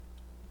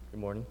Good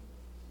morning.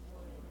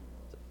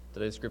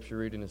 Today's scripture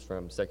reading is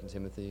from 2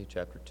 Timothy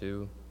chapter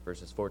 2,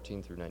 verses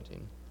 14 through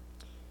 19.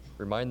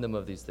 Remind them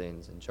of these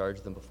things and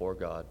charge them before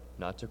God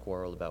not to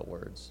quarrel about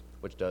words,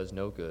 which does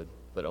no good,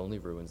 but only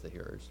ruins the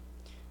hearers.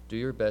 Do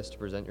your best to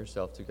present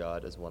yourself to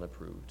God as one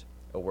approved,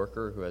 a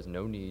worker who has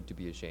no need to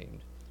be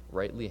ashamed,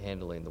 rightly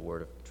handling the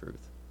word of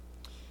truth.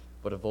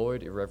 But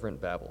avoid irreverent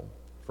babble,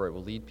 for it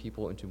will lead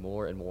people into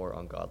more and more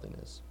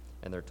ungodliness,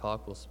 and their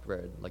talk will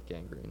spread like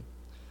gangrene.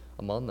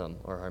 Among them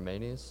are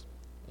Hymenaeus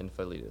and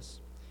Philetus,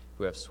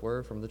 who have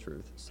swerved from the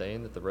truth,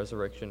 saying that the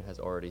resurrection has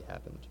already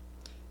happened.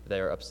 They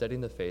are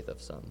upsetting the faith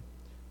of some.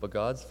 But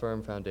God's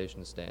firm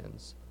foundation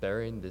stands,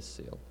 bearing this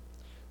seal: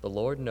 the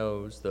Lord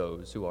knows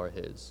those who are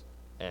his,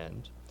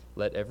 and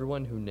let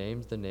everyone who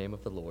names the name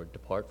of the Lord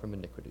depart from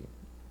iniquity.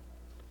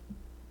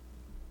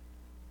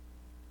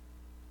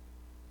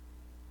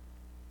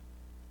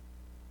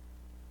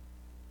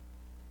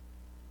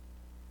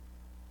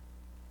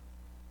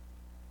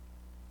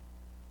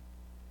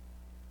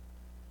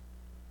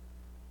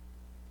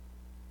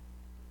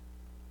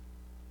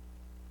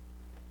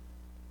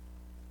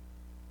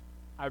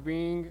 I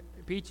bring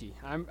Peachy.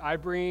 I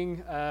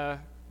bring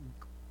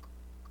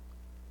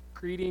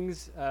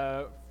greetings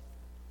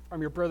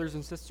from your brothers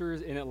and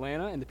sisters in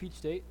Atlanta, in the Peach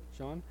State,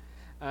 Sean,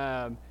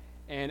 and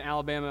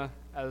Alabama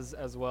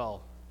as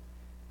well.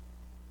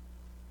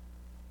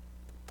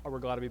 We're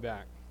glad to be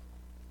back.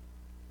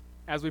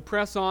 As we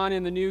press on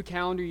in the new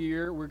calendar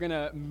year, we're going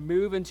to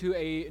move into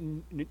a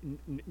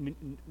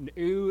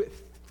new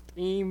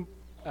theme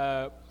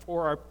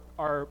for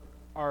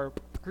our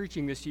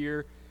preaching this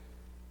year.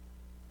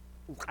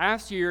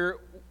 Last year,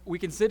 we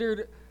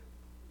considered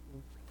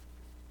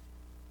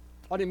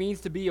what it means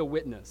to be a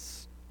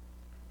witness.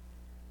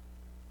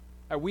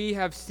 We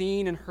have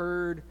seen and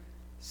heard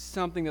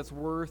something that's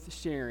worth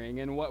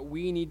sharing and what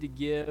we need to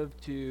give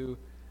to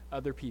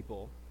other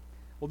people.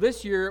 Well,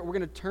 this year, we're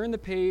going to turn the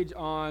page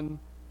on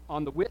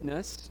the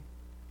witness,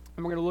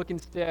 and we're going to look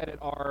instead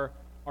at our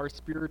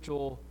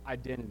spiritual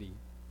identity.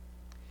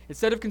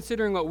 Instead of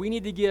considering what we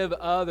need to give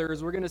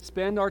others, we're going to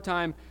spend our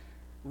time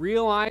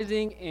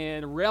realizing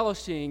and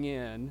relishing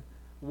in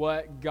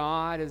what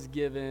God has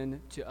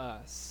given to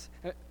us.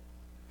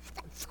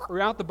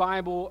 Throughout the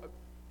Bible,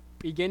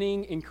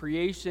 beginning in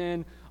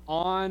creation,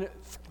 on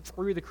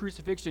through the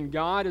crucifixion,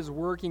 God is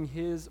working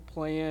his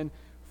plan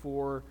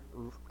for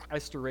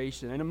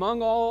restoration. And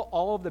among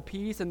all of the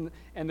peace and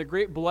the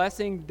great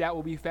blessing that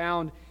will be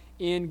found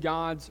in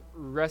God's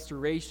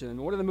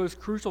restoration, one of the most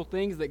crucial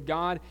things that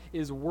God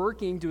is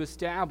working to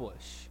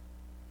establish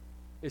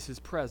is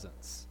his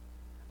presence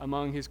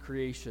among his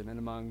creation and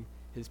among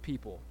his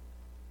people.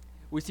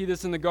 We see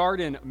this in the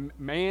garden.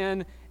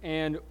 Man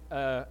and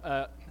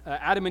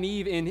Adam and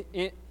Eve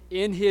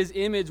in his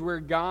image, where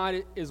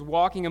God is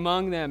walking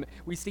among them.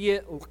 We see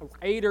it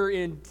later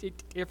in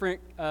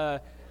different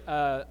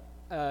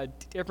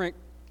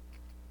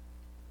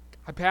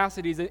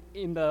capacities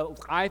in the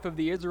life of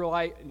the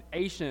Israelite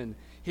nation.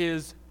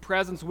 His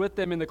presence with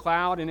them in the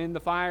cloud and in the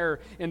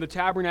fire, in the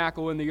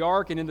tabernacle, in the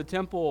ark, and in the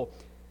temple.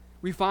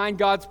 We find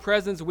God's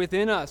presence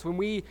within us when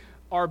we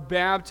are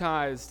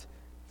baptized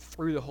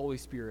through the Holy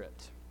Spirit.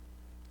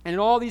 And in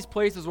all these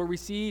places where we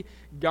see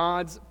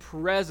God's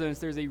presence,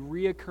 there's a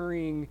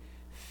reoccurring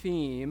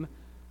theme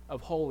of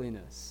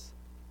holiness,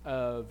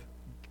 of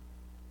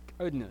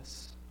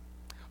goodness.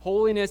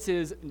 Holiness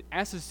is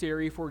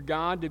necessary for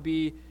God to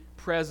be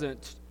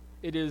present.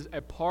 It is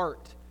a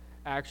part,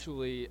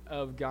 actually,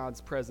 of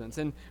God's presence.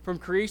 And from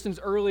creation's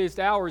earliest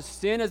hours,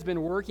 sin has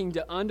been working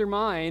to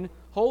undermine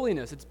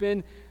holiness. It's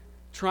been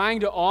trying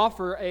to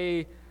offer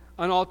an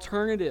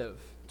alternative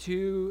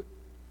to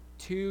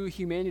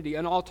humanity,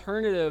 an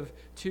alternative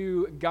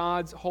to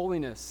God's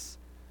holiness,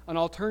 an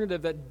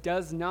alternative that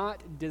does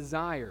not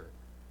desire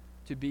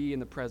to be in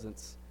the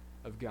presence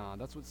of God.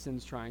 That's what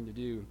sin's trying to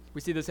do.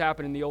 We see this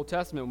happen in the Old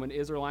Testament when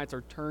Israelites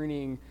are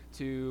turning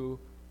to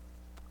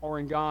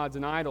foreign gods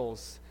and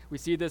idols. We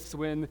see this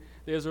when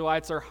the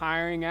Israelites are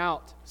hiring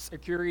out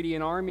security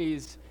and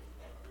armies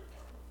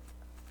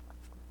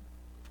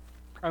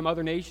from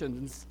other nations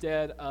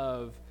instead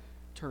of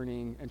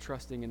turning and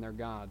trusting in their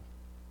God.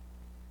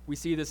 We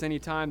see this any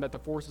time that the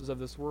forces of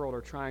this world are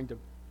trying to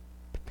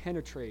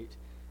penetrate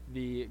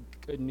the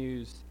good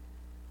news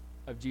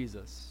of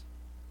Jesus.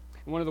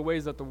 And one of the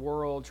ways that the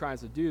world tries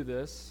to do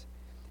this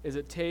is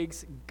it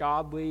takes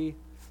godly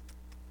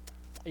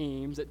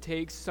themes, it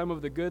takes some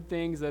of the good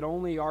things that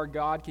only our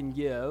God can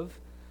give,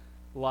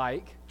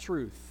 like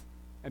truth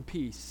and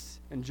peace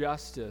and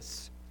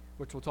justice,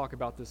 which we'll talk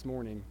about this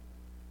morning.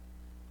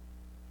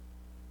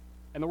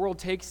 And the world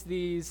takes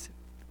these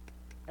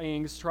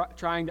things,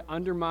 trying to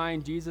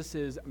undermine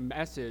Jesus'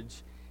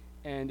 message,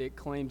 and it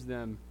claims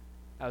them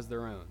as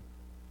their own.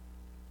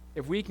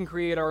 If we can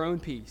create our own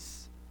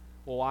peace,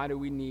 well, why do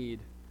we need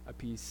a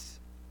peace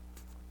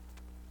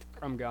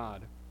from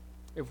God?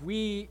 If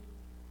we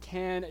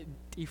can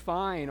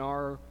define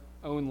our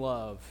own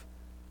love,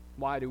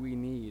 why do we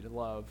need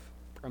love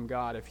from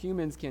God? If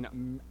humans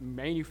can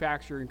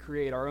manufacture and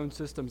create our own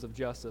systems of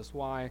justice,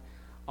 why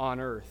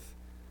on earth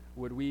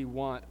would we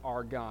want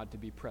our God to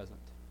be present?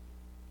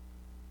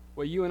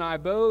 What you and I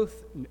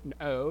both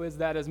know is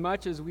that as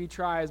much as we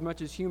try, as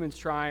much as humans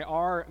try,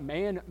 our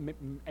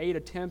man-made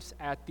attempts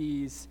at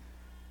these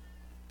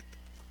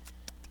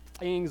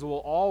things will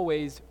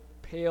always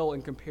pale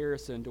in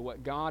comparison to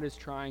what God is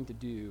trying to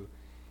do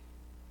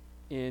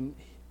in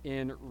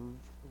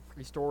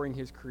restoring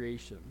his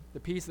creation. The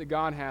peace that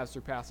God has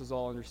surpasses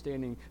all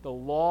understanding. The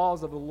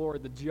laws of the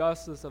Lord, the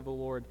justice of the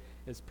Lord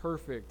is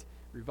perfect,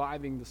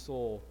 reviving the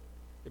soul.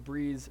 It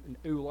breathes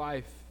new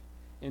life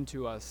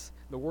into us.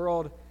 The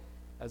world,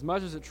 as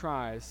much as it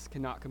tries,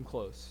 cannot come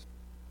close.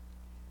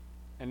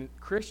 And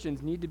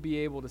Christians need to be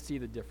able to see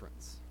the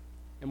difference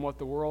in what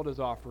the world is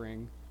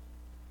offering,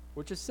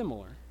 which is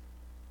similar,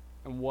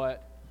 and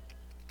what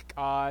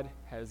God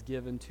has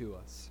given to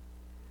us.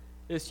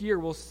 This year,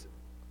 what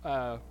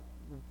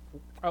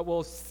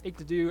we'll seek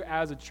to do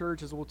as a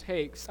church is we'll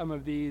take some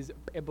of these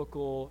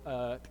biblical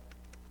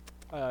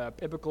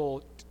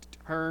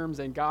terms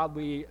and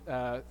godly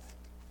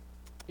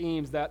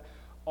themes that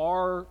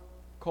our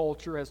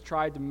culture has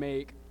tried to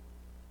make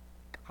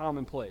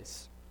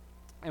commonplace,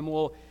 and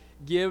we'll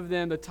give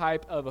them the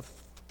type of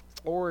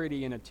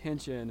authority and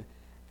attention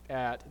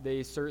that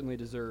they certainly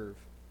deserve.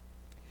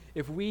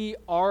 If we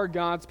are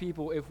God's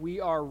people, if we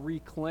are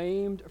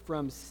reclaimed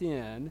from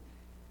sin,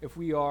 if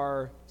we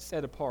are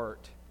set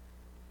apart,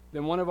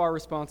 then one of our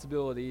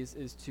responsibilities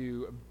is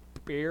to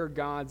bear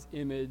God's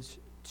image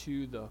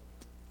to the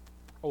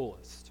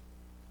fullest.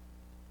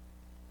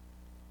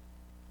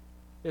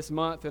 This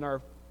month, in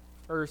our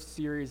first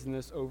series in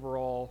this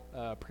overall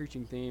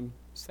preaching theme,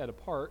 Set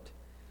Apart,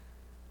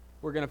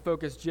 we're going to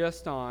focus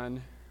just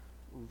on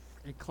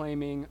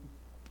reclaiming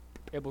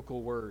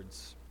biblical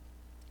words.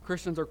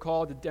 Christians are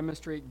called to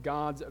demonstrate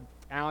God's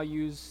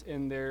values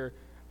in their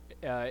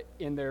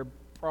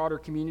broader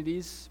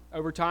communities.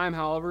 Over time,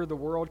 however, the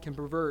world can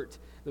pervert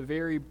the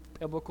very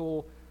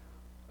biblical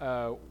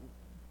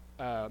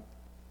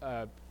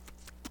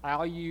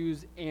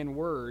values and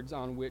words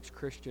on which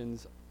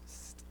Christians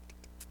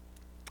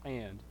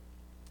stand.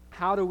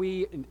 How do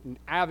we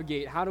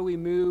navigate? How do we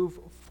move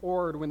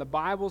forward when the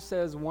Bible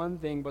says one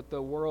thing, but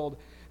the world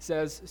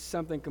says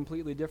something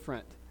completely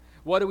different?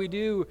 What do we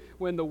do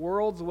when the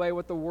world's way,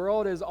 what the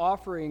world is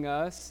offering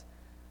us,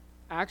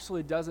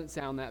 actually doesn't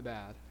sound that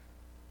bad?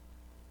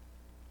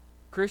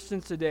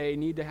 Christians today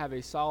need to have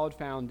a solid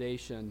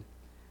foundation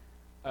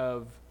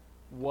of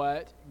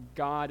what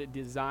God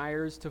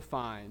desires to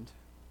find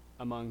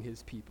among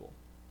his people.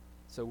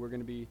 So we're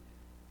going to be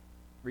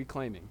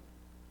reclaiming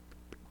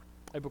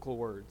biblical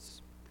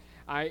words.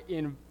 I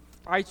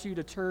invite you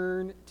to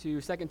turn to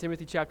 2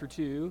 Timothy chapter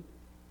 2,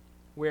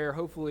 where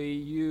hopefully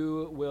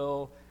you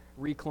will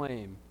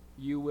reclaim,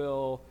 you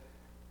will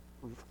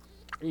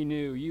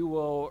renew, you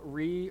will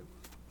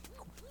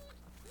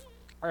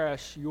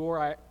refresh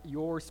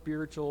your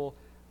spiritual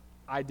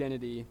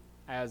identity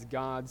as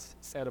God's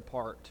set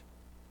apart.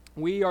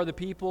 We are the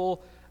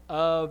people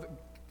of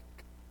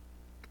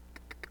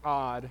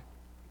God.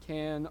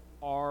 Can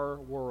our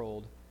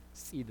world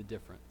see the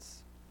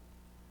difference?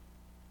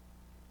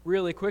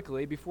 Really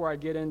quickly, before I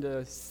get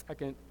into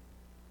 2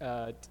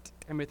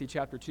 Timothy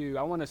chapter 2,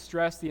 I want to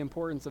stress the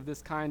importance of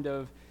this kind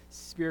of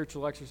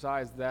spiritual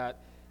exercise that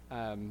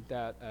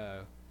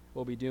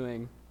we'll be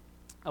doing.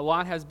 A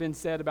lot has been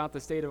said about the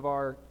state of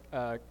our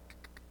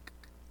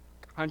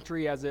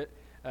country as it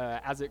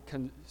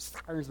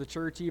concerns the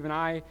church. Even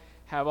I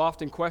have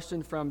often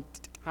questioned from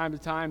time to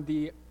time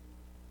the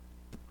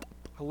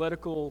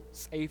political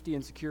safety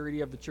and security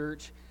of the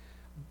church.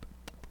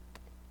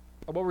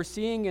 What we're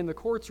seeing in the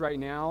courts right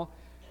now,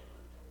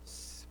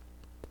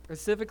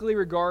 specifically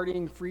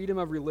regarding freedom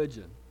of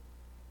religion,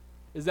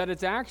 is that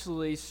it's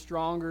actually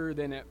stronger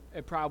than it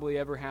probably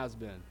ever has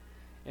been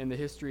in the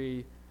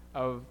history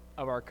of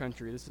our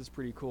country. This is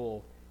pretty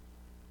cool.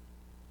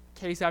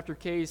 Case after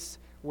case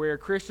where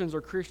Christians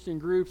or Christian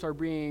groups are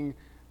being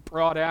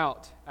brought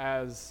out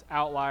as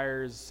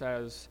outliers,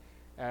 as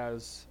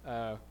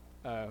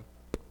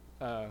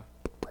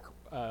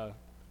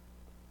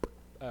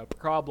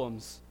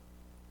problems.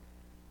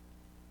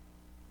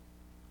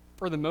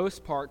 For the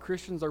most part,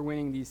 Christians are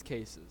winning these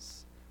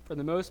cases. For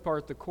the most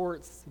part, the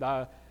courts,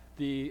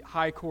 the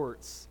high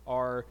courts,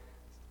 are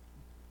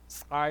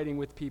siding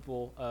with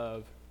people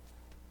of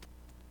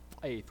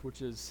faith,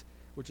 which is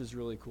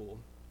really cool.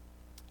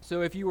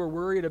 So if you were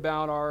worried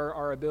about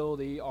our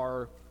ability,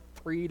 our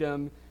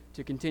freedom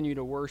to continue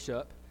to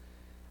worship,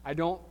 I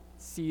don't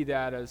see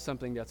that as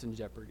something that's in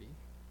jeopardy,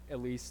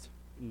 at least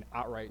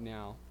not right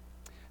now.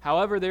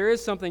 However, there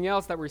is something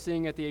else that we're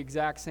seeing at the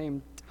exact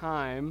same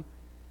time,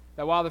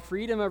 that while the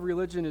freedom of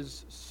religion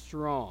is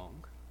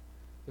strong,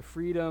 the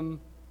freedom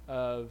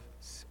of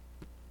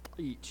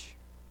speech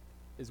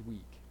is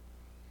weak.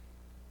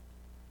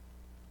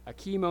 At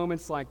key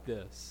moments like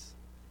this,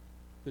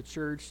 the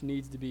church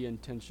needs to be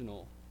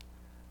intentional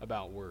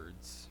about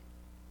words,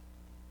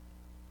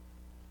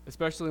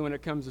 especially when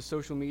it comes to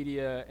social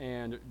media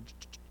and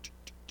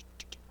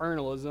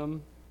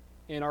journalism.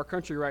 In our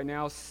country right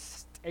now,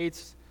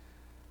 states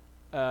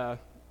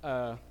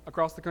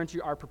across the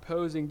country are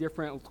proposing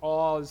different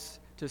laws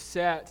to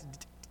set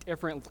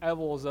different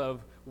levels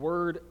of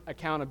word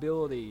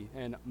accountability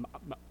and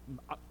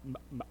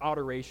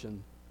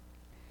moderation.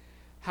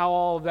 How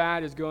all of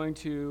that is going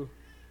to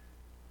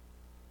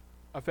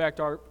affect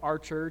our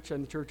church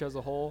and the church as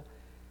a whole,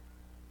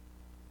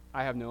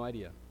 I have no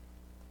idea.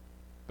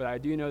 But I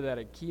do know that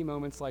at key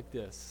moments like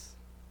this,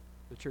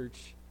 the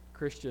church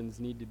Christians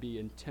need to be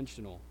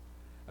intentional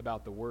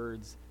about the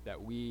words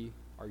that we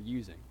are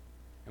using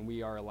and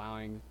we are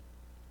allowing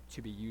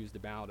to be used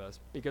about us.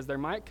 Because there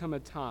might come a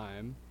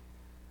time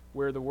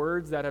where the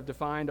words that have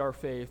defined our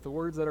faith, the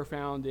words that are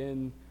found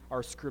in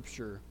our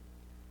scripture,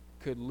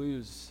 could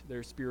lose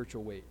their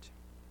spiritual weight.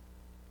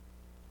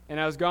 And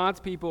as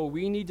God's people,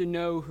 we need to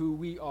know who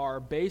we are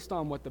based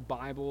on what the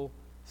Bible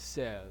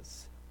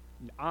says,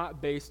 not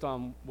based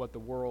on what the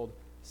world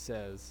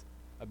says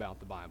about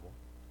the Bible.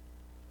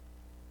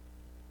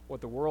 What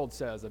the world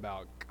says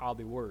about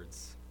godly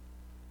words,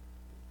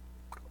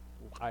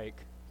 like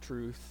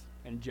truth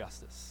and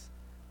justice,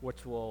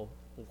 which we'll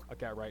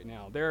look at right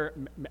now. There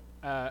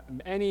are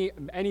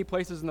many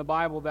places in the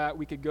Bible that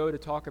we could go to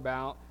talk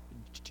about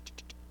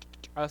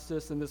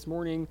justice, and this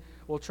morning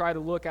we'll try to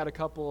look at a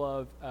couple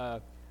of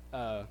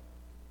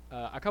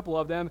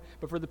them.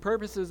 But for the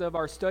purposes of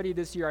our study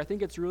this year, I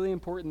think it's really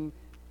important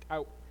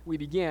we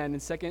begin in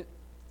 2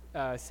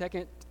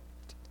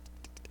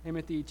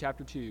 Timothy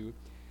chapter 2,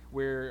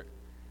 where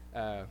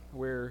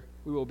we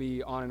will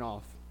be on and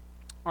off.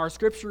 Our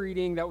scripture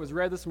reading that was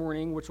read this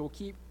morning, which we'll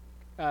keep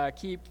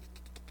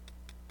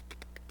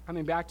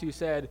coming back to,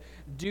 said,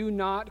 "Do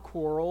not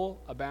quarrel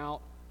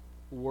about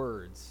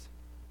words."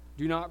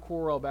 Do not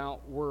quarrel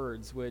about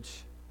words,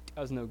 which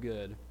does no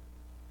good.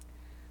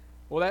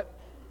 Well, that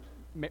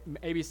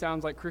maybe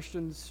sounds like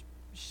Christians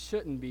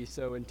shouldn't be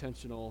so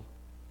intentional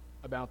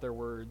about their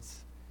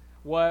words.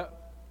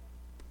 What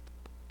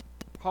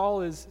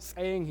Paul is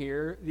saying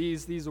here,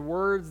 these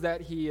words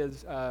that he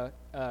is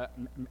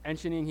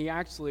mentioning, he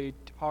actually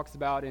talks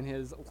about in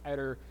his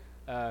letter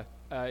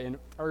in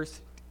 1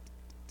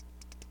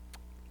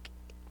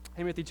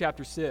 Timothy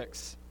chapter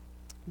 6.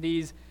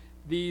 These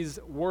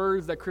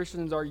words that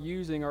Christians are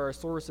using are a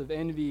source of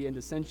envy and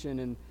dissension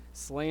and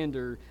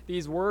slander.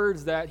 These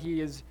words that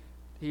he's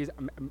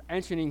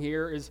mentioning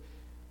here is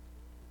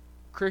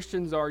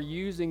Christians are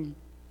using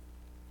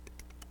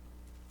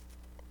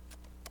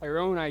their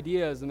own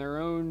ideas and their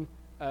own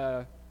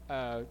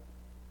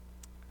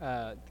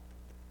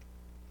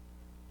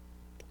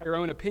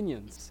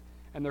opinions,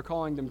 and they're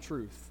calling them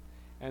truth.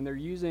 And they're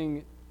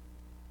using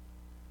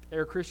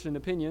their Christian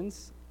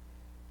opinions,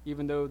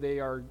 even though they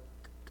are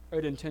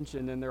good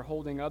intention, and they're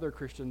holding other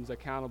Christians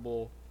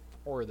accountable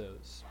for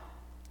those.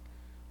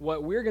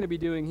 What we're going to be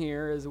doing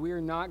here is we're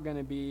not going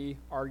to be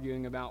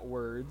arguing about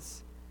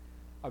words,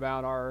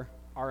 about our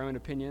own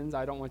opinions.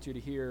 I don't want you to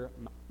hear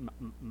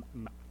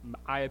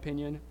my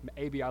opinion.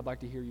 Maybe I'd like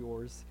to hear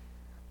yours.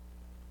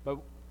 But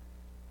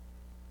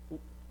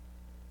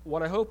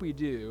what I hope we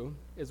do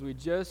is we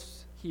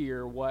just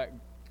hear what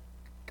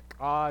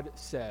God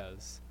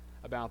says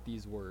about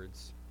these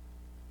words.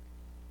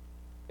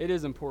 It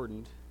is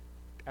important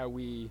that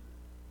we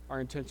are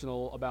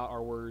intentional about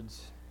our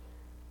words.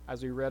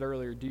 As we read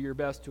earlier, do your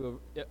best to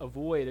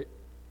avoid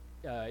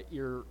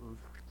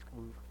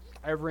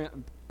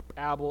irreverent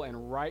babble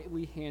and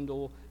rightly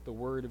handle the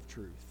word of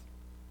truth,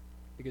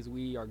 because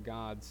we are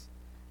God's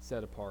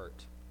set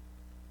apart.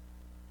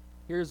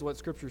 Here's what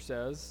Scripture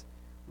says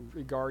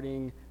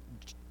regarding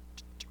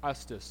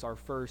justice, our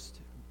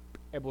first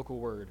biblical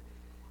word,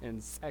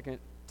 in 2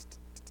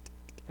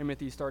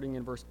 Timothy, starting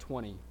in verse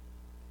 20.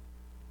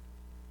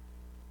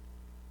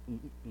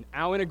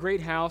 "Now in a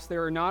great house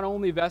there are not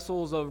only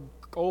vessels of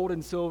gold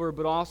and silver,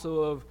 but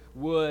also of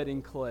wood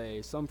and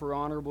clay, some for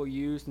honorable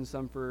use and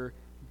some for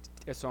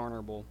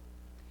dishonorable.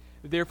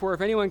 Therefore,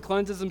 if anyone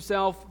cleanses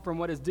himself from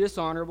what is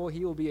dishonorable,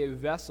 he will be a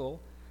vessel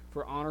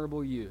for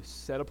honorable use,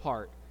 set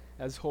apart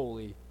as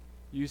holy,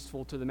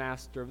 useful to the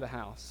master of the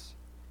house,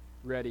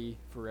 ready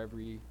for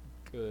every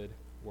good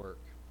work."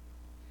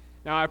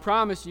 Now, I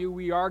promise you,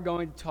 we are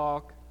going to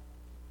talk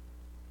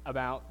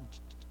about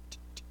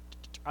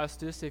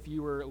justice. If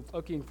you were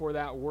looking for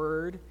that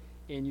word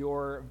in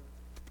your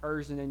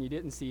version and you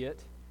didn't see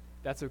it,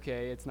 that's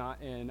okay. It's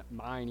not in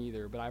mine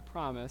either, but I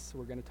promise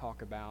we're going to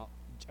talk about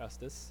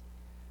justice.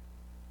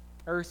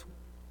 First,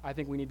 I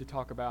think we need to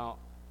talk about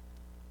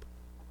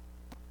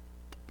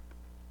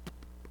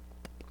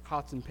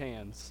pots and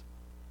pans.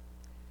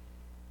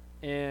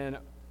 In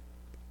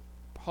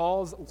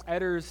Paul's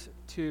letters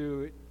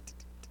to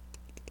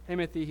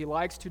Timothy, he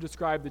likes to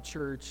describe the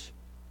church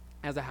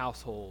as a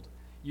household,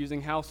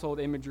 using household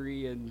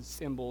imagery and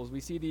symbols.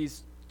 We see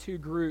these two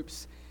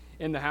groups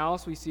in the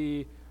house. We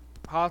see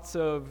pots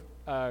of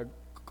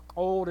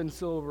gold and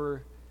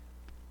silver,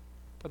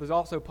 but there's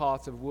also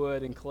pots of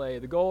wood and clay.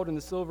 The gold and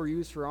the silver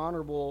used for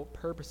honorable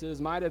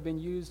purposes might have been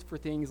used for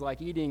things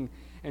like eating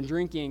and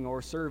drinking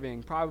or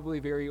serving, probably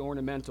very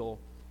ornamental.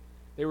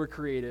 They were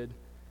created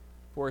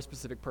for a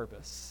specific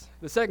purpose.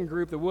 The second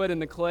group, the wood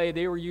and the clay,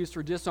 they were used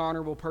for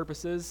dishonorable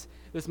purposes.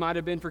 This might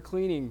have been for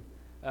cleaning,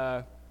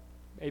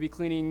 maybe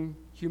cleaning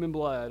human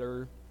blood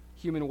or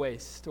human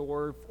waste,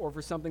 or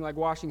for something like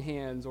washing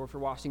hands or for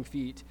washing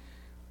feet,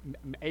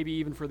 maybe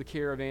even for the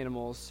care of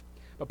animals.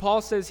 But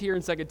Paul says here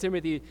in 2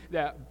 Timothy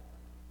that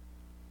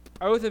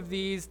both of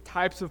these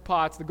types of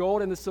pots, the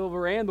gold and the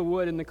silver and the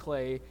wood and the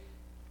clay,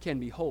 can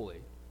be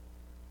holy.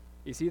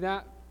 You see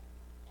that?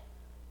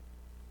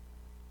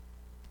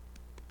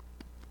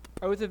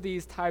 Both of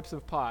these types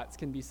of pots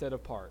can be set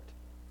apart.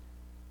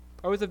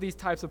 Both of these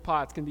types of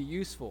pots can be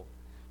useful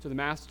to the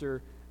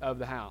master of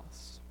the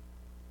house.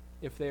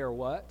 If they are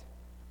what?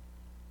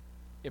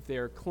 If they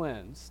are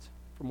cleansed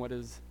from what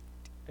is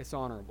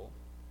dishonorable.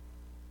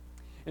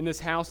 In this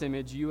house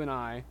image, you and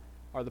I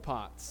are the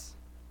pots.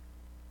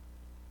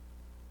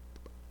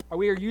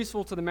 We are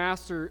useful to the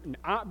master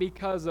not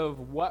because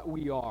of what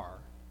we are.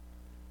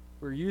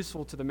 We're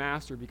useful to the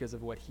master because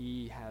of what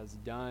he has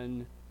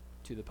done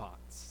to the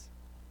pots.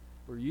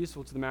 We're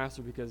useful to the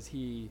master because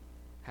he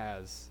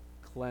has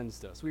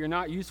cleansed us. We are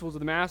not useful to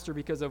the master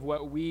because of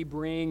what we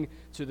bring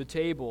to the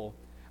table.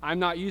 I'm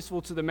not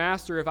useful to the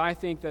master if I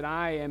think that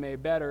I am a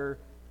better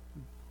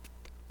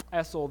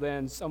vessel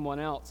than someone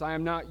else. I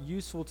am not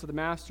useful to the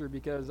master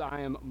because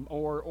I am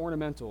more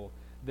ornamental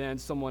than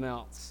someone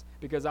else,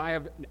 because I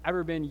have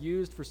never been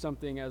used for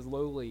something as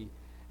lowly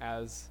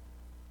as,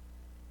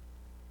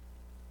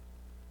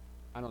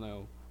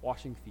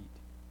 washing feet.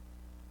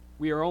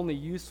 We are only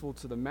useful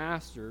to the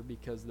master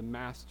because the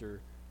master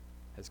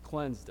has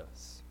cleansed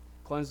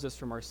us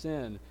from our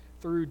sin.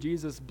 Through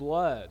Jesus'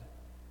 blood,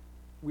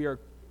 we are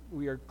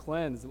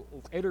cleansed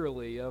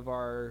literally of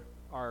our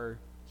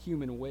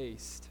human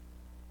waste.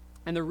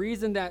 And the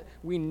reason that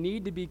we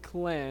need to be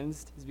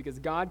cleansed is because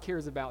God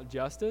cares about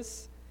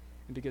justice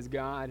and because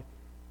God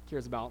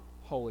cares about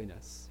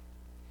holiness.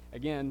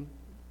 Again,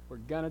 we're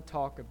going to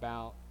talk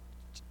about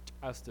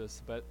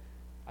justice, but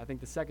I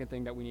think the second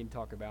thing that we need to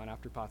talk about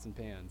after pots and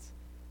pans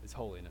is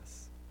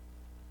holiness.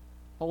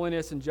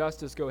 Holiness and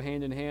justice go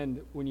hand in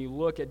hand when you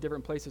look at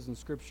different places in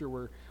Scripture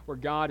where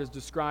God is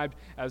described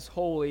as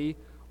holy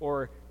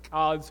or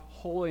God's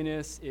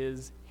holiness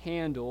is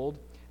handled.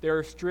 There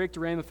are strict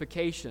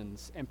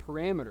ramifications and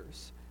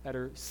parameters that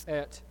are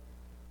set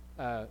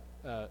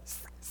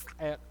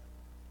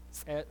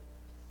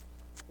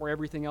for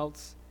everything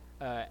else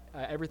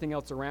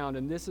around,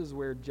 and this is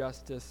where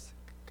justice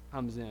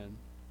comes in.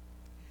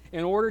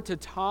 In order to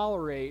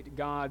tolerate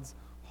God's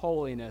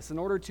holiness, in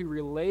order to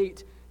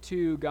relate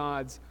to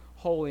God's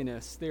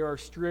holiness, there are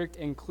strict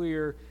and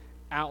clear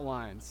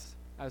outlines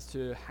as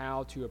to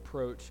how to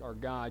approach our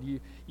God. You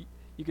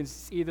can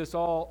see this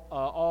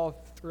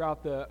all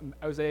throughout the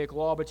Mosaic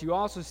Law, but you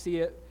also see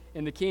it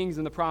in the kings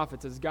and the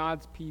prophets as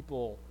God's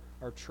people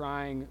are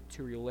trying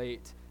to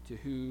relate to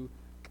who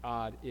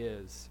God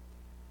is.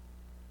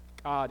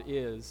 God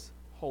is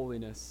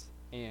holiness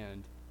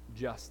and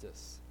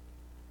justice.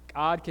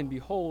 God can be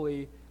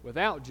holy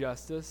without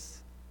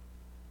justice,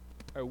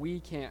 or we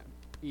can't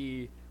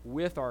be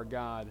with our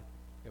God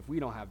if we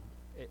don't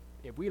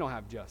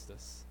have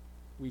justice.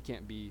 We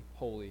can't be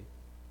holy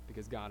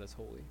because God is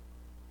holy.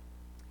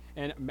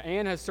 And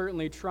man has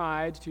certainly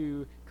tried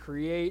to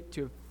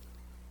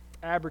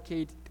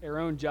fabricate their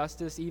own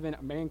justice, even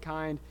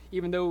mankind.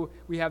 Even though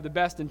we have the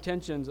best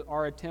intentions,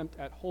 our attempt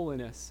at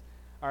holiness,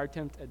 our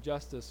attempt at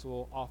justice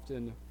will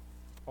often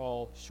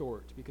fall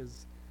short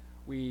because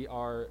we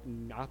are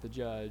not the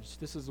judge.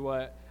 This is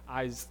what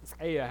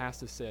Isaiah has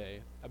to say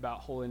about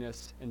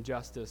holiness and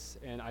justice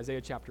in Isaiah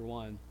chapter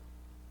 1.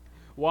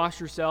 Wash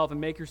yourself and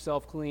make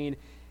yourself clean.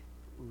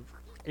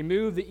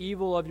 Remove the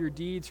evil of your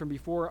deeds from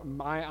before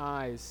my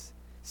eyes.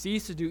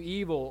 Cease to do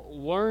evil.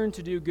 Learn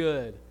to do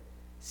good.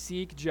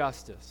 Seek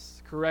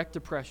justice. Correct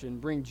oppression.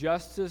 Bring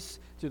justice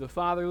to the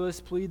fatherless.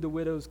 Plead the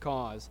widow's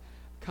cause.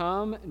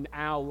 Come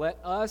now, let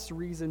us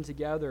reason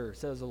together,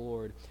 says the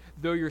Lord.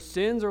 Though your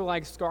sins are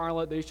like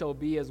scarlet, they shall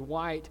be as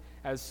white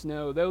as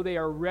snow. Though they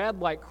are red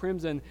like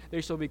crimson, they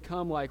shall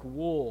become like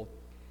wool.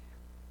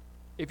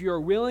 If you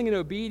are willing and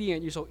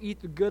obedient, you shall eat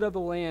the good of the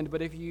land.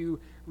 But if you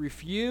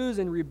refuse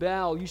and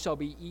rebel, you shall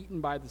be eaten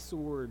by the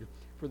sword,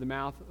 for the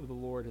mouth of the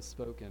Lord has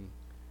spoken.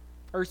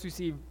 First, we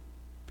see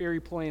very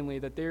plainly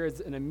that there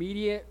is an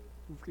immediate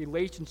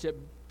relationship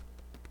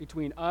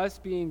between us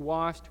being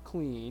washed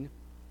clean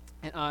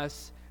and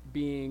us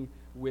being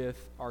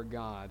with our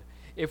God.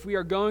 If we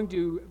are going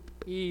to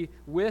be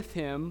with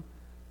him,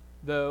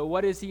 though,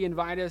 what does he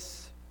invite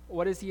us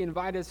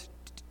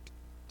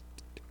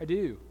to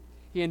do?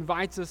 He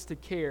invites us to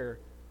care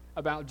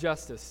about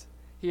justice.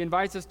 He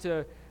invites us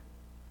to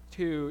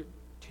do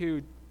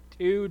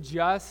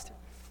just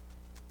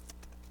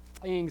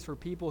things for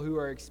people who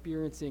are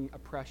experiencing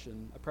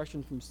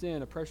oppression from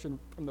sin, oppression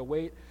from the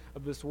weight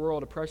of this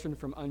world, oppression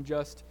from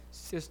unjust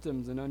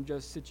systems and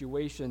unjust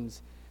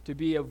situations, to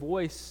be a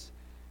voice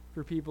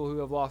for people who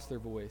have lost their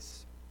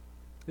voice.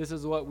 This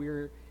is what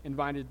we're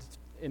invited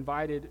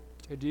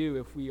to do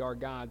if we are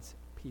God's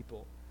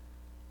people,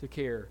 to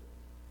care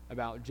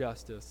about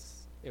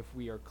justice if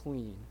we are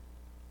clean.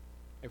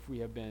 if we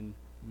have been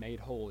made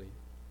holy.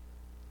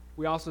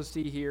 We also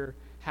see here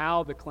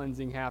how the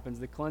cleansing happens.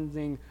 The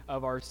cleansing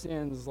of our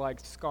sins like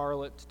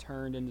scarlet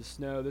turned into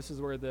snow. This is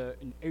where the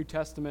New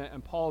Testament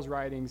and Paul's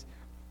writings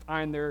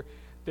find their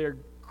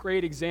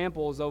great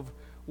examples of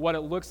what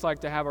it looks like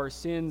to have our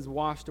sins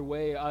washed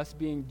away, us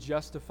being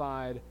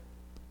justified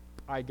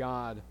by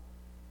God.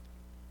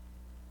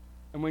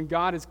 And when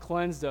God has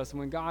cleansed us, and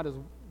when God has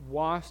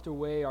washed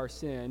away our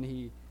sin,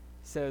 he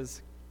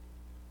says,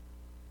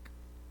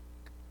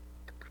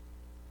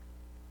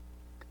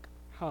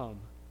 come.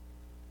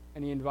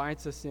 And he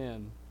invites us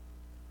in.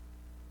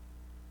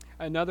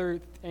 Another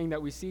thing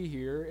that we see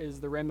here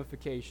is the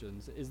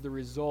ramifications, is the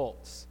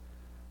results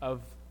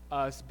of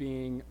us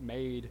being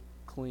made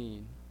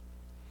clean.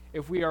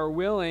 If we are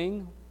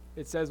willing,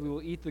 it says we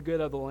will eat the good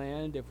of the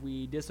land. If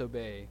we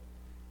disobey,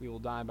 we will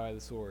die by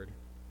the sword.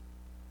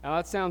 Now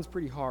that sounds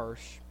pretty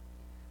harsh,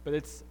 but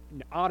it's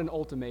not an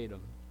ultimatum.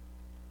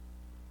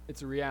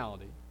 It's a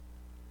reality.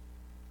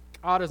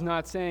 God is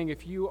not saying,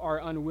 if you are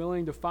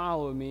unwilling to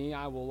follow me,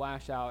 I will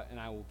lash out and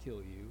I will kill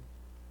you.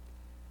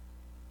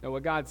 No,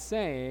 what God's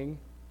saying,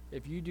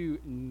 if you do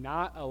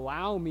not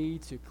allow me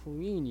to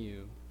clean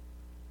you,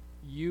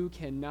 you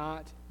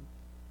cannot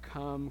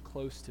come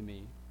close to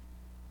me.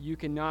 You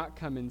cannot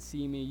come and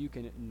see me. You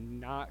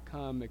cannot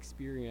come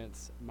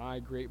experience my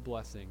great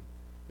blessing,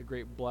 the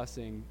great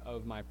blessing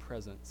of my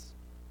presence.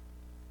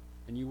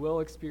 And you will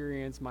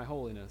experience my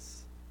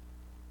holiness,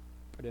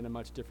 but in a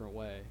much different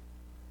way.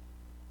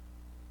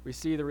 We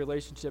see the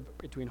relationship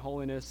between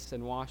holiness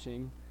and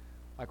washing,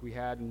 like we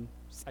had in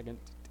 2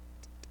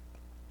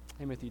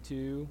 Timothy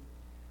 2.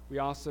 We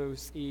also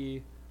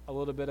see a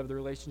little bit of the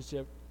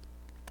relationship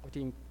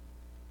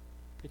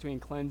between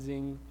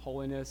cleansing,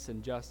 holiness,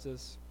 and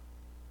justice.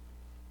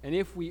 And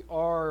if we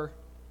are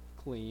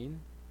clean,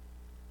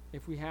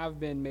 if we have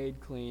been made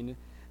clean,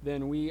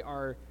 then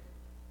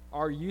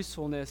our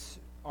usefulness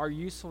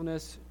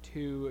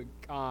to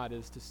God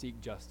is to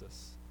seek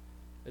justice,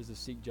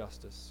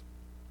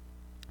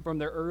 From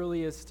their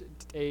earliest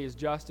days,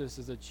 justice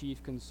is a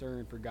chief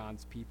concern for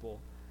God's people,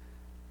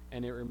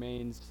 and it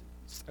remains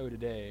so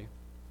today.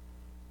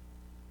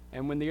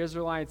 And when the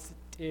Israelites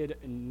did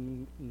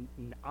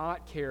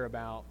not care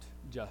about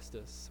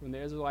justice, when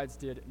the Israelites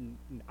did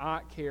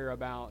not care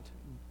about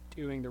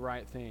doing the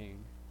right thing,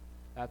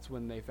 that's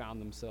when they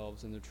found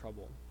themselves in the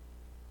trouble.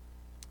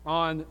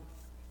 On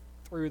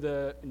through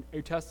the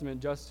New Testament,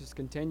 justice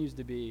continues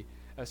to be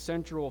a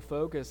central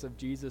focus of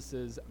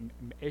Jesus'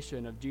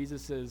 mission, of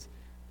Jesus'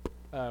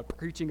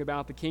 preaching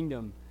about the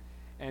kingdom,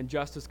 and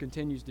justice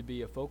continues to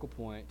be a focal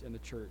point in the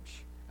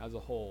church as a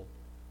whole.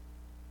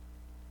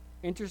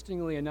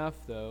 Interestingly enough,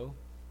 though,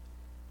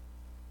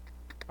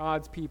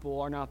 God's people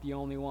are not the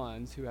only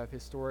ones who have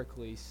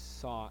historically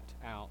sought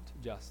out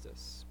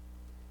justice.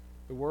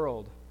 The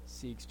world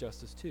seeks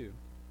justice too.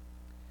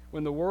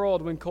 When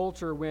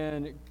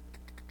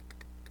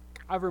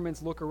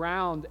governments look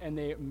around and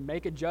they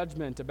make a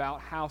judgment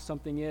about how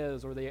something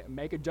is, or they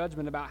make a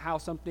judgment about how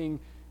something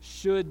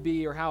should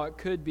be or how it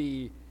could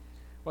be,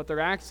 what they're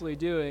actually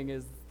doing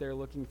is they're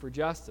looking for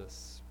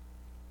justice.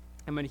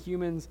 And when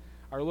humans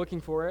are looking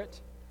for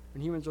it,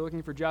 when humans are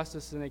looking for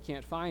justice and they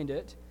can't find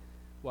it,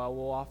 well,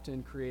 we'll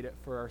often create it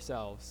for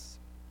ourselves.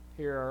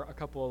 Here are a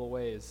couple of the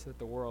ways that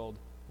the world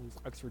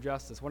looks for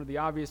justice. One of the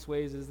obvious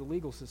ways is the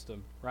legal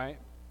system, right?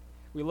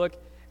 We look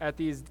at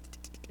these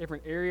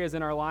different areas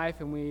in our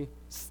life and we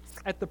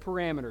set the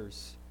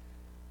parameters.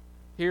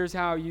 Here's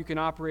how you can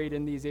operate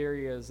in these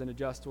areas in a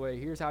just way.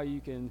 Here's how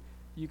you can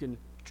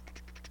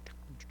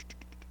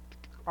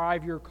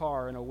drive your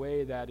car in a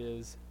way that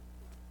is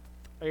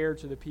fair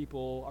to the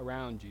people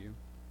around you.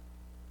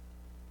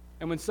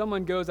 And when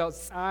someone goes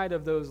outside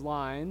of those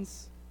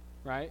lines,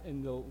 right,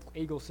 in the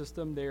legal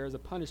system, there is a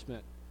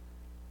punishment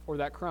for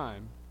that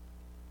crime.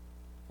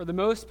 For the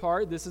most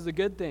part, this is a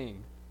good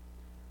thing.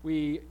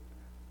 We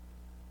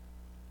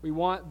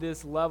want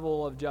this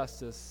level of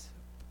justice,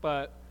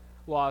 but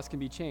laws can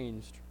be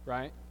changed,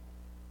 right?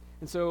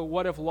 And so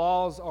what if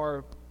laws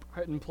are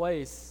put in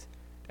place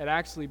that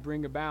actually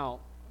bring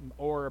about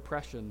more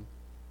oppression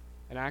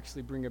and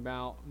actually bring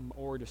about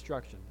more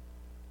destruction?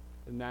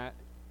 And that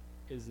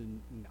is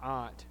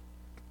not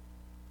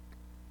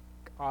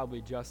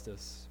godly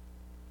justice.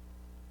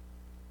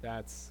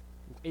 That's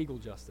legal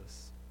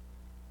justice.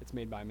 It's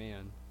made by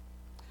man.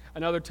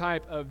 Another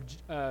type of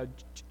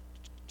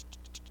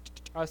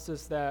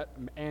justice that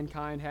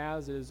mankind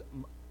has is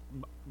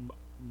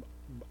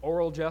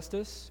moral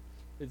justice.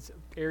 It's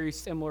very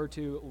similar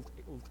to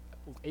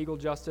legal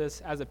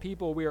justice. As a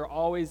people, we are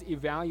always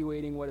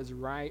evaluating what is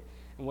right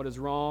and what is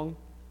wrong.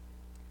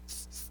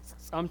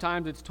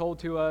 Sometimes it's told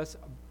to us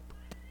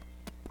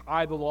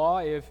by the law,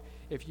 if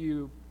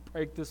you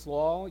break this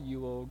law, you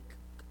will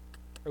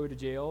go to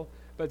jail.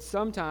 But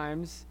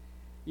sometimes,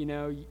 you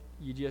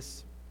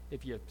just,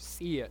 if you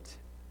see it,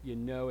 you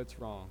know it's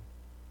wrong,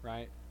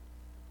 right?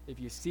 If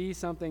you see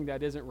something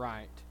that isn't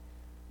right,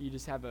 you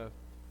just have a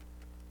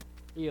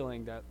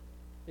feeling that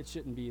it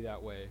shouldn't be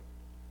that way.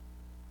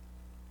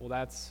 Well,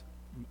 that's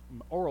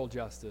moral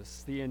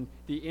justice, the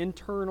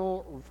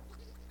internal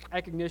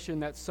recognition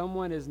that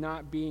someone is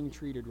not being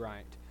treated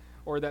right,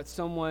 or that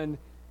someone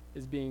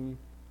is being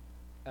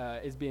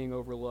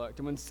overlooked.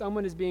 And when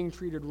someone is being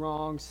treated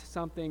wrong,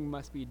 something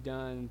must be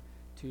done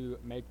to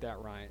make that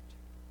right.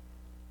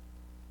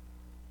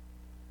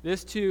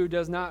 This too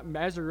does not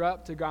measure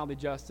up to godly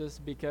justice,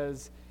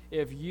 because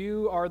if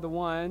you are the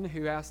one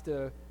who has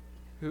to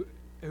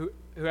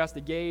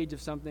gauge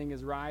if something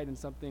is right and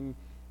something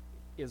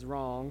is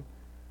wrong,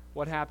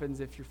 what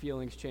happens if your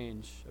feelings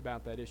change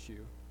about that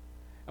issue?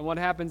 And what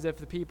happens if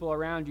the people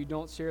around you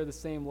don't share the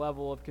same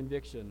level of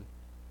conviction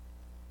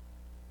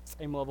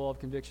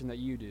that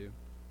you do?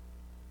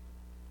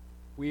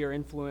 We are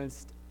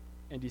influenced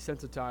and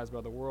desensitized by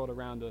the world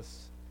around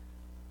us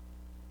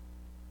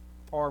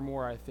far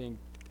more, I think,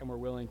 than we're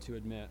willing to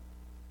admit.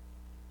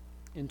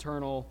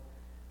 Internal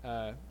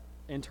right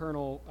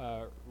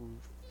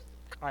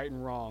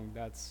and wrong,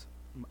 that's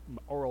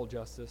moral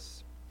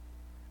justice.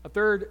 A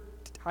third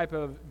type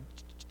of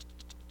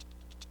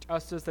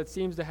justice that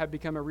seems to have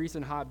become a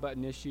recent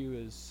hot-button issue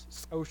is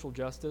social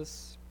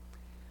justice.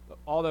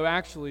 Although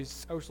actually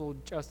social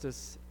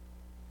justice,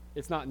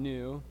 it's not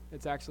new.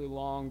 It's actually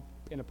long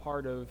been a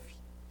part of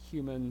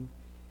human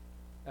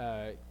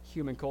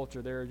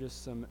culture. There are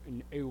just some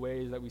new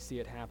ways that we see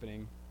it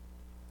happening.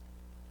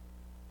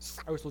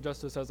 Social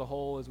justice as a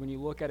whole is when you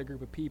look at a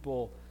group of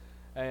people,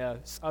 a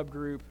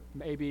subgroup,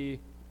 maybe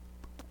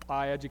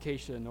by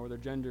education or their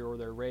gender or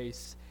their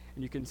race,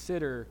 and you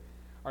consider,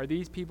 are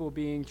these people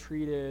being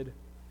treated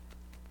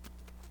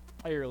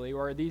fairly,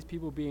 or are these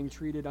people being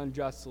treated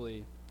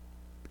unjustly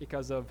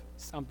because of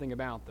something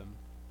about them?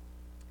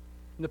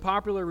 And the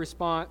popular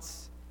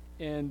response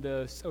in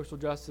the social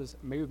justice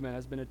movement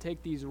has been to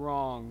take these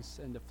wrongs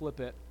and to flip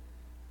it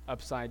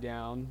upside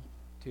down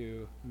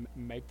to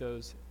make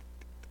those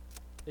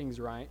things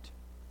right.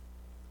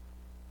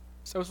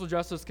 Social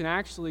justice can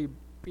actually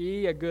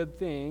be a good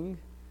thing.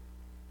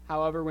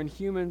 However, when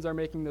humans are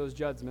making those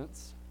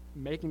judgments,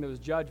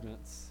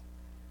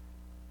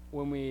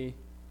 when we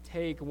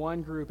take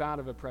one group out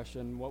of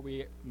oppression, what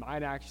we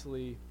might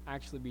actually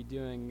be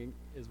doing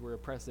is we're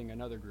oppressing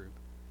another group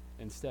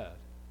instead.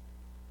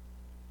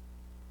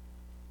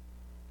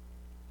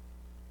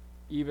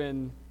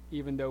 Even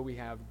though we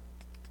have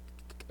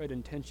good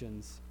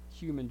intentions,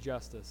 human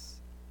justice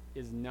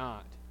is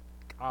not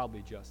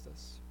godly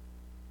justice.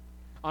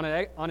 On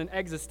an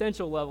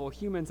existential level,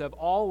 humans have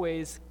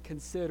always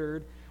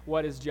considered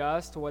what is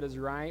just, what is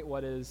right,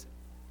 what is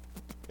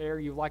fair.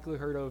 You've likely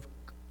heard of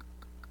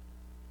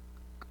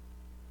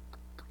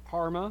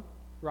karma,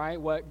 right?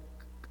 What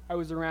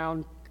goes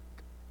around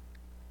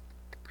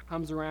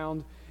comes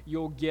around.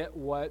 You'll get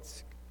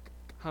what's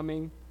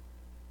coming.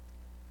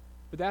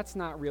 But that's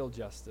not real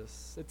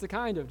justice. It's a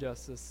kind of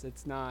justice.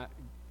 It's not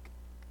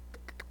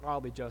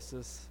godly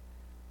justice.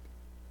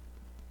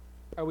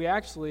 We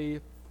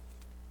actually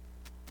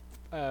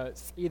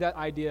see that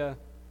idea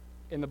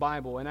in the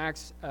Bible. In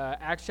Acts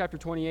chapter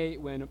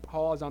 28, when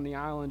Paul is on the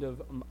island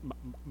of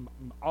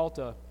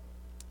Malta,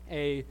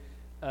 a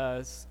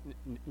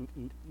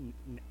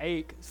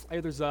snake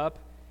slithers up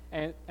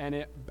and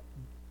it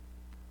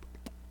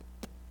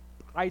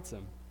bites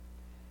him.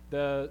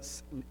 The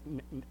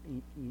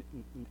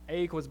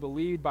snake was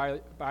believed by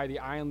the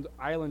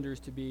islanders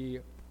to be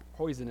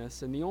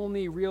poisonous, and the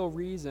only real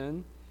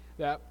reason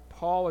that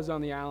Paul was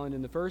on the island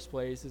in the first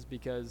place is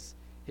because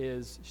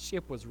his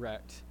ship was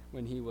wrecked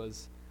when he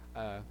was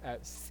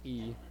at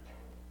sea.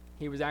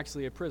 He was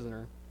actually a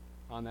prisoner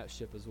on that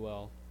ship as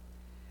well.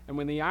 And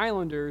when the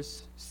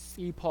islanders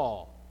see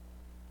Paul,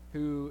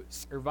 who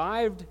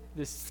survived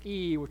the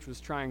sea which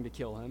was trying to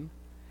kill him,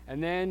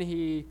 and then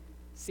he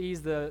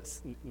sees the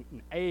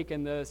snake,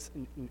 and the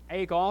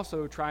snake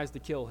also tries to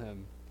kill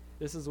him,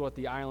 this is what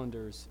the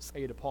islanders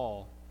say to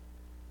Paul: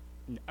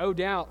 "No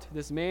doubt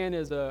this man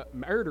is a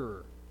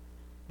murderer.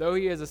 Though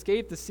he has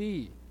escaped the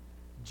sea,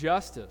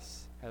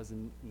 justice has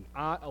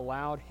not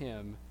allowed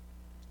him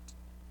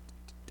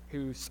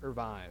to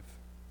survive."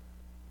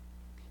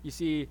 You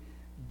see,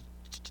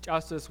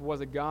 justice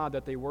was a god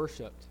that they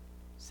worshipped,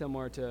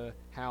 similar to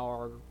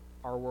how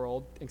our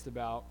world thinks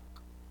about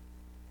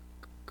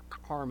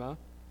karma.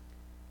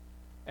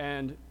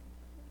 And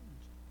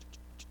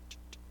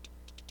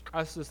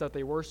justice that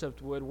they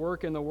worshipped would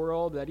work in the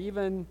world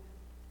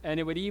and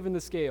it would even the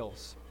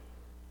scales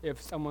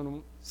if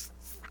someone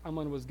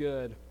was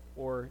good,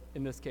 or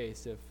in this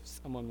case, if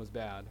someone was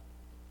bad.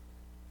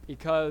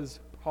 Because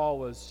Paul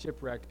was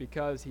shipwrecked,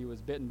 because he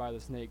was bitten by the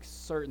snake,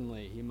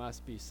 certainly he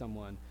must be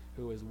someone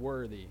who is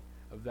worthy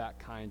of that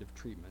kind of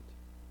treatment.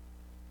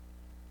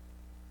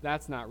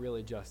 That's not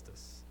really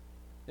justice,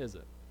 is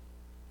it?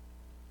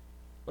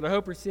 What I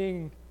hope we're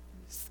seeing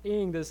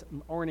this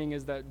morning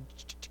is that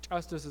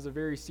justice is a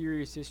very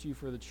serious issue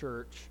for the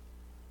church,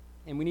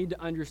 and we need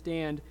to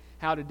understand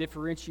how to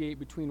differentiate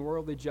between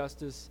worldly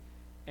justice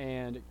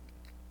and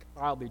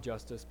godly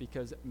justice,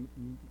 because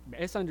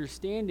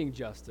misunderstanding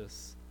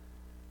justice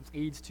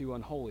leads to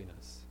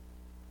unholiness.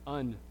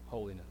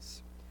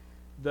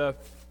 The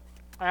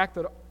fact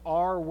that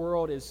our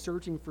world is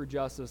searching for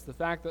justice, the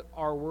fact that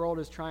our world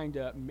is trying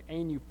to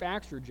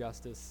manufacture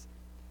justice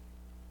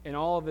in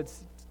all of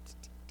its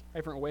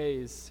different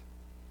ways,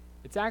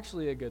 it's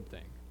actually a good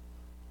thing.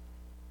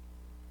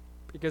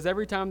 Because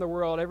every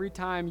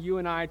time you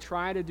and I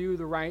try to do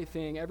the right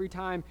thing, every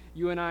time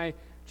you and I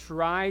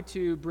try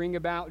to bring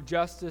about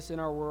justice in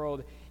our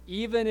world,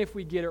 even if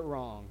we get it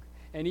wrong,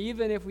 and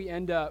even if we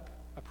end up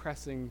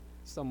oppressing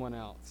someone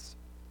else,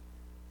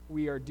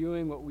 we are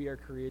doing what we are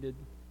created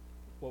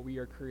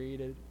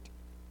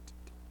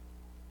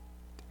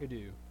to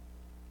do,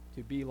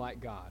 to be like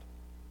God,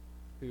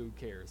 who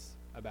cares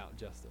about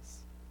justice.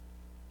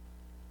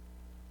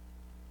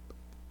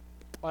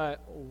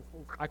 But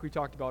like we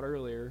talked about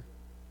earlier,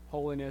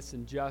 holiness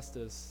and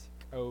justice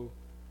go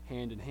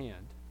hand in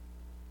hand.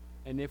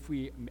 And if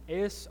we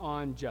miss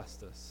on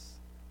justice,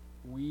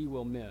 we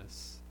will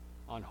miss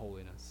on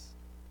holiness,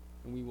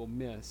 and we will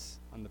miss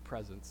on the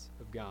presence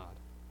of God.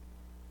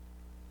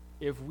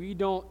 If we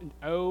don't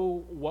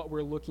know what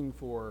we're looking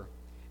for,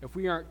 if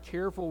we aren't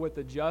careful with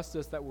the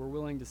justice that we're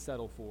willing to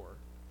settle for,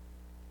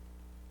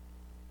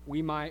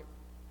 we might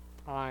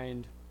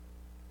find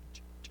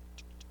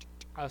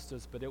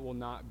justice, but it will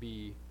not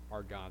be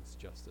our God's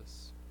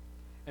justice.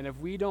 And if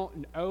we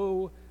don't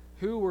know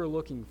who we're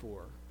looking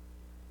for,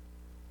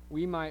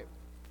 we might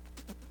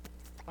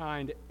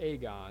find a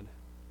God,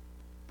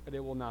 but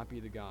it will not be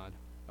the God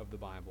of the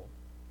Bible.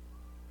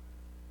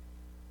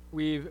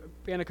 We've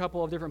been a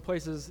couple of different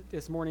places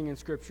this morning in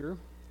Scripture,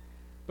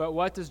 but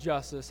what does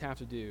justice have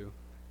to do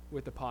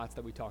with the pots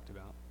that we talked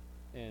about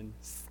in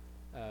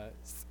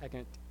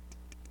 2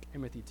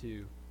 Timothy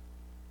 2?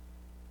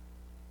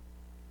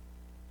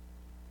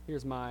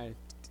 Here's my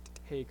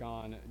take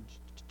on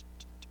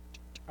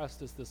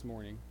justice this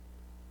morning.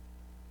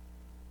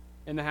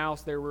 In the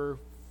house, there were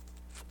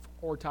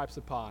 4 types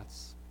of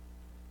pots.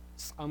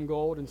 Some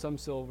gold and some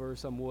silver,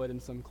 some wood and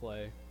some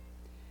clay.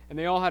 And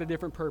they all had a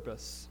different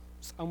purpose.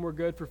 Some were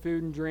good for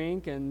food and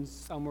drink, and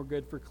some were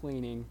good for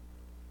cleaning.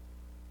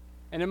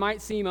 And it might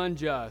seem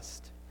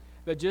unjust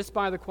that just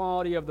by the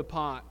quality of the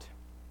pot,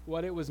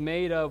 what it was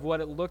made of,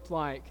 what it looked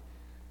like,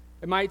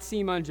 it might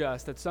seem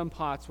unjust that some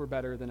pots were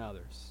better than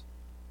others.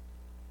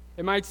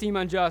 It might seem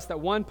unjust that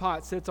one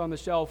pot sits on the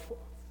shelf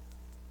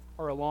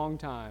for a long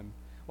time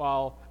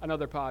while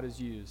another pot is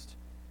used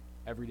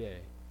every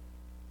day.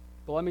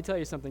 But let me tell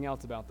you something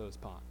else about those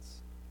pots.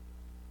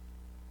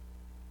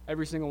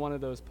 Every single one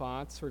of those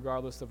pots,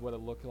 regardless of what it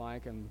looked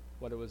like and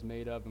what it was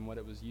made of and what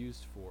it was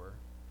used for,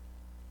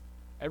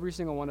 every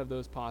single one of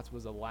those pots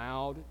was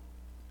allowed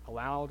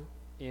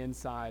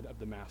inside of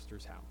the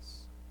master's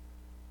house.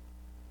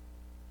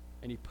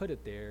 And he put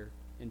it there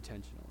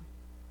intentionally.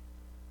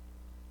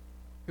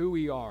 Who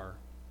we are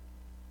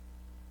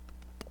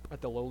at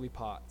the lowly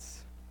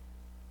pots,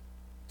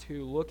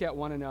 to look at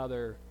one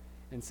another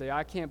and say,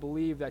 I can't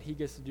believe that he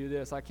gets to do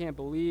this. I can't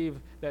believe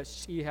that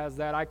she has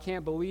that. I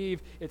can't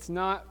believe it's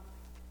not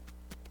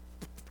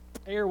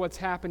fair what's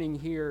happening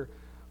here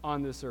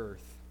on this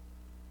earth.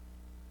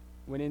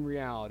 When in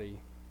reality,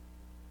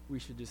 we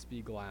should just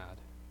be glad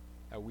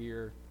that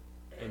we're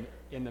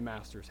in the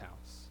Master's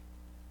house,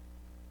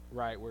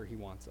 right where he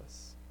wants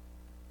us.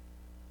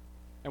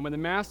 And when the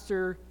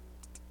Master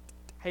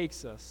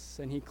takes us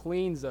and he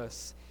cleans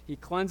us, he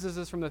cleanses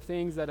us from the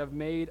things that have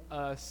made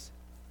us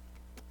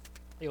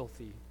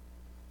filthy.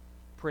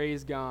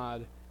 Praise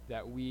God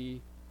that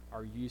we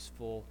are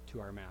useful to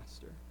our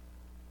Master.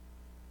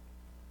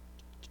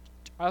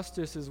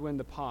 Justice is when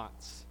the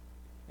pots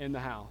in the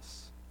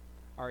house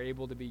are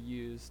able to be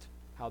used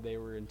how they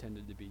were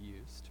intended to be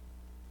used.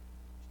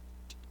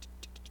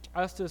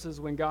 Justice is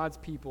when God's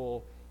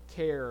people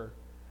care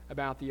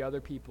about the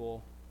other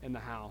people in the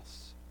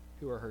house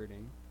who are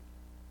hurting.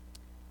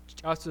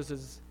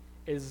 Justice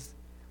is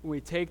when we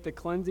take the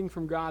cleansing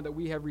from God that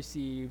we have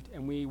received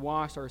and we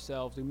wash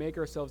ourselves, we make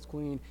ourselves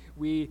clean,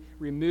 we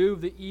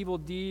remove the evil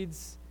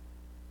deeds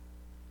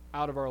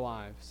out of our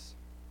lives,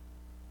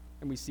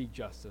 and we seek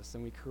justice,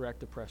 and we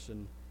correct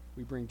oppression,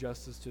 we bring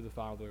justice to the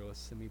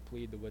fatherless, and we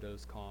plead the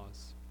widow's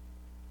cause.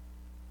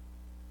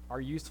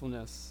 Our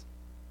usefulness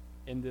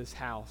in this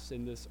house,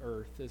 in this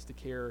earth, is to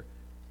care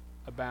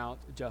about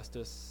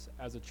justice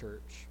as a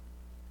church.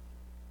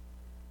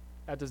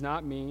 That does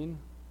not mean,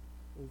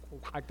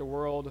 like the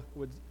world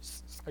would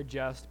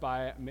suggest,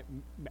 by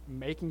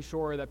making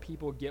sure that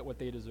people get what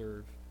they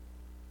deserve.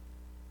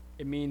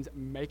 It means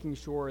making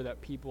sure that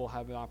people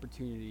have an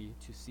opportunity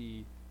to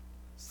see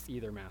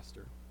their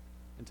master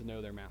and to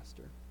know their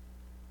master.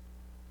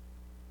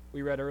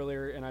 We read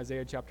earlier in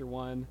Isaiah chapter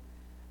 1,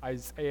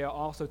 Isaiah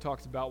also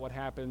talks about what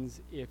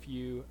happens if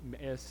you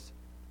miss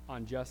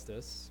on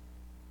justice.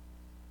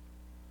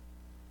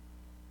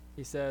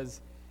 He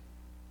says,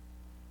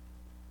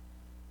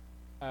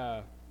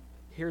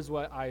 here's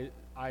what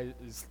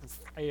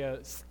Isaiah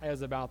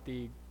says about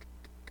the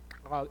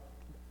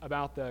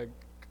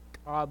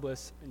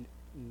godless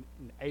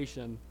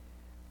nation.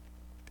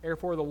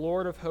 Therefore, the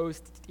Lord of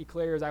hosts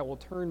declares, I will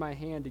turn my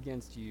hand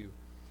against you.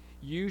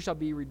 You shall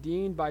be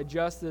redeemed by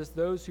justice.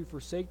 Those who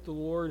forsake the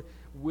Lord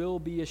will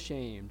be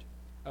ashamed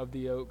of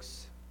the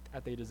oaks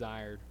that they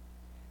desired.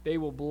 They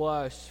will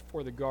blush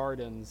for the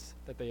gardens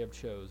that they have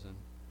chosen.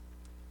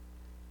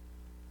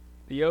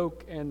 The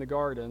oak and the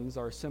gardens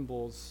are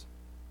symbols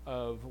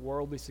of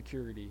worldly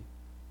security,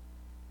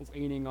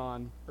 leaning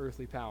on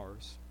earthly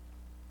powers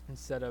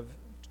instead of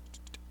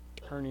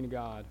turning to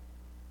God.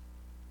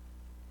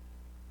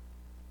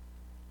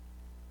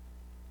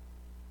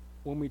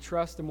 When we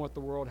trust in what the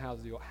world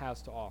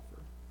has to offer,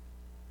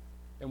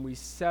 and we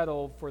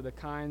settle for the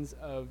kinds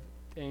of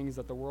things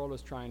that the world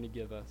is trying to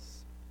give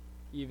us,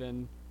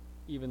 even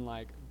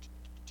like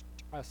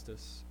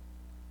justice.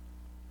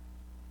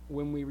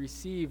 When we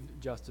receive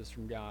justice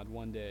from God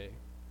one day,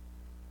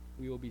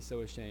 we will be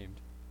so ashamed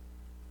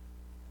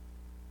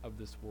of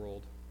this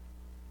world.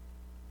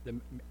 The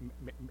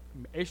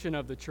mission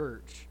of the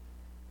church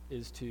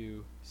is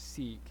to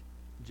seek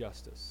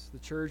justice. The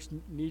church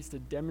needs to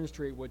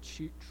demonstrate what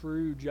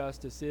true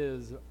justice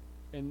is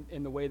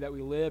in the way that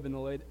we live, in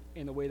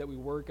the way that we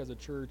work as a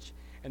church,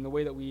 and the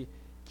way that we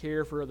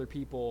care for other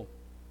people.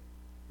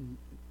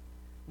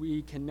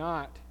 We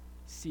cannot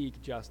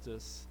seek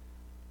justice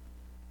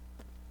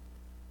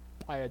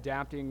by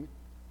adapting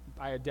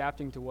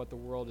to what the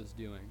world is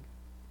doing.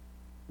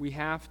 We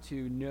have to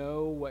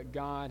know what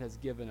God has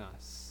given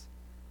us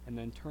and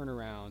then turn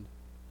around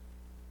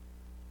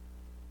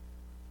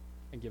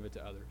and give it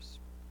to others.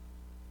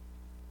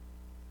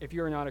 If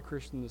you are not a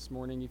Christian this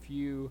morning, if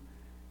you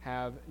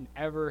have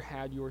ever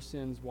had your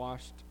sins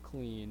washed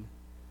clean,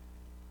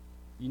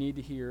 you need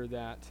to hear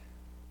that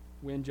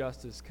when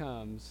justice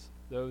comes,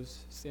 those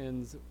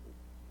sins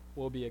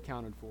will be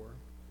accounted for.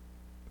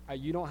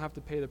 You don't have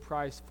to pay the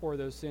price for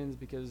those sins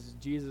because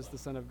Jesus, the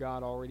Son of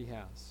God, already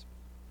has.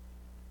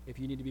 If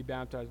you need to be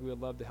baptized, we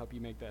would love to help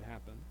you make that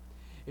happen.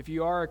 If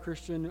you are a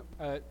Christian,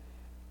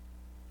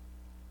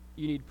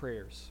 you need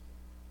prayers.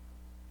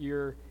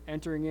 You're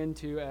entering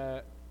into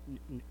a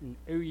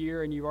new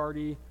year and you've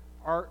already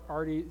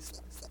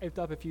saved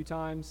up a few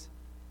times.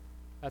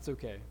 That's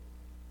okay.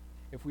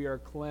 If we are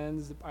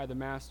cleansed by the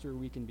Master,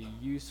 we can be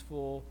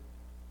useful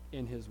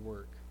in his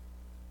work.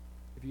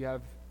 If you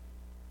have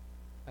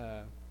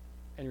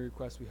any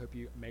requests, we hope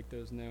you make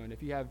those known.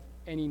 If you have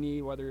any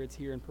need, whether it's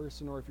here in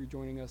person or if you're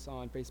joining us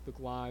on Facebook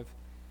Live,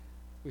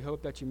 we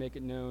hope that you make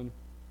it known.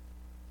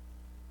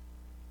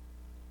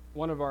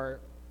 One of our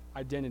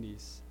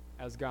identities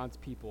as God's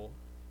people,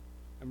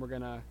 and we're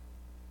going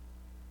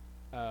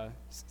to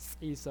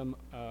see some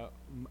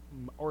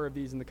more of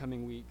these in the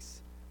coming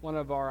weeks. One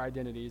of our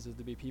identities is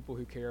to be people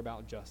who care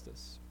about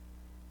justice.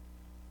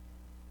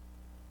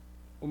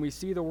 When we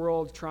see the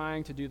world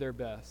trying to do their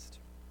best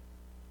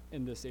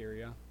in this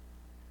area,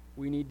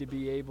 we need to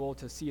be able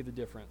to see the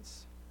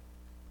difference.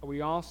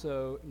 We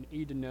also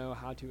need to know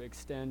how to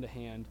extend a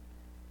hand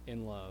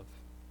in love.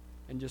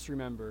 And just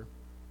remember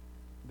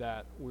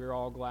that we're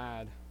all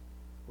glad.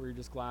 We're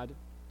just glad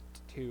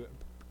to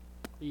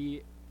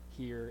be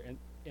here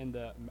in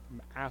the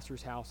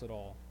Master's house at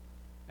all.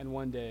 And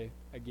one day,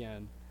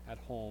 again, at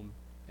home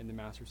in the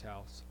Master's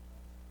house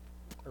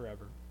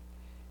forever.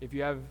 If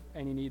you have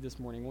any need this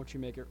morning, won't you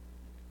make it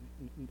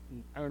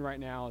known right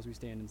now as we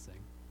stand and sing?